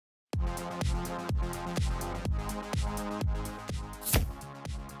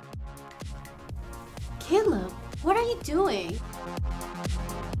you doing?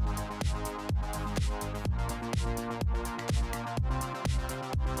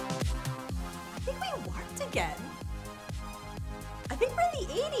 I think we warped again. I think we're in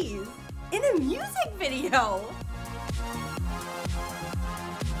the 80s, in a music video.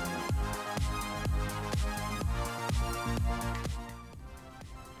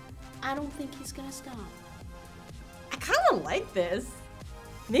 I don't think he's gonna stop. I kind of like this.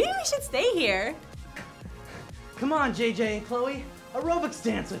 Maybe we should stay here. Come on, JJ and Chloe, aerobics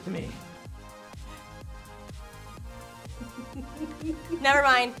dance with me. Never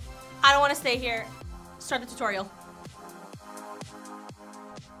mind. I don't want to stay here. Start the tutorial.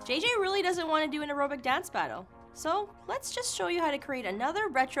 JJ really doesn't want to do an aerobic dance battle. So let's just show you how to create another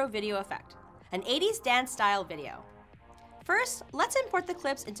retro video effect, an 80s dance style video. First, let's import the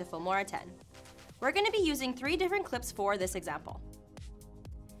clips into Filmora 10. We're going to be using 3 different clips for this example.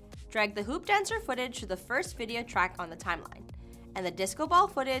 Drag the hoop dancer footage to the first video track on the timeline, and the disco ball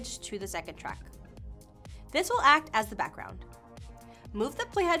footage to the second track. This will act as the background. Move the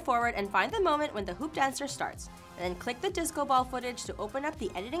playhead forward and find the moment when the hoop dancer starts, and then click the disco ball footage to open up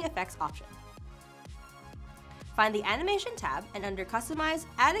the editing effects option. Find the animation tab and under customize,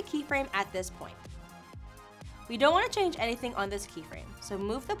 add a keyframe at this point. We don't want to change anything on this keyframe, so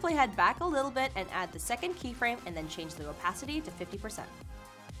move the playhead back a little bit and add the second keyframe and then change the opacity to 50%.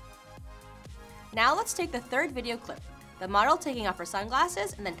 Now let's take the third video clip, the model taking off her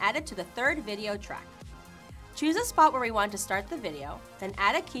sunglasses, and then add it to the third video track. Choose a spot where we want to start the video, then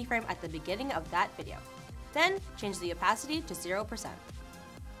add a keyframe at the beginning of that video. Then change the opacity to 0%.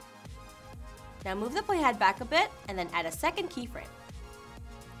 Now move the playhead back a bit and then add a second keyframe.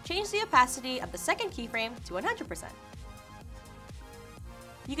 Change the opacity of the second keyframe to 100%.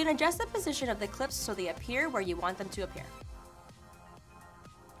 You can adjust the position of the clips so they appear where you want them to appear.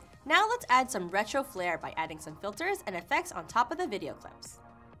 Now let's add some retro flair by adding some filters and effects on top of the video clips.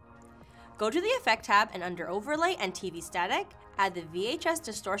 Go to the Effect tab and under Overlay and TV Static, add the VHS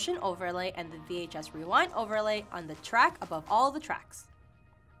Distortion Overlay and the VHS Rewind Overlay on the track above all the tracks.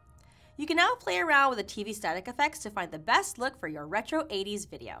 You can now play around with the TV static effects to find the best look for your retro 80s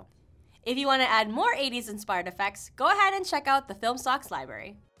video. If you want to add more 80s inspired effects, go ahead and check out the Film Stocks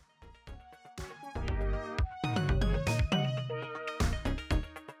library.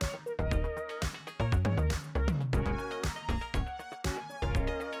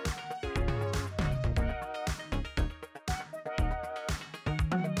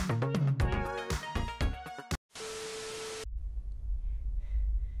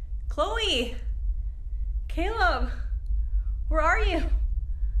 Chloe! Caleb! Where are you?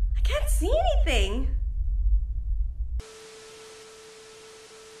 I can't see anything!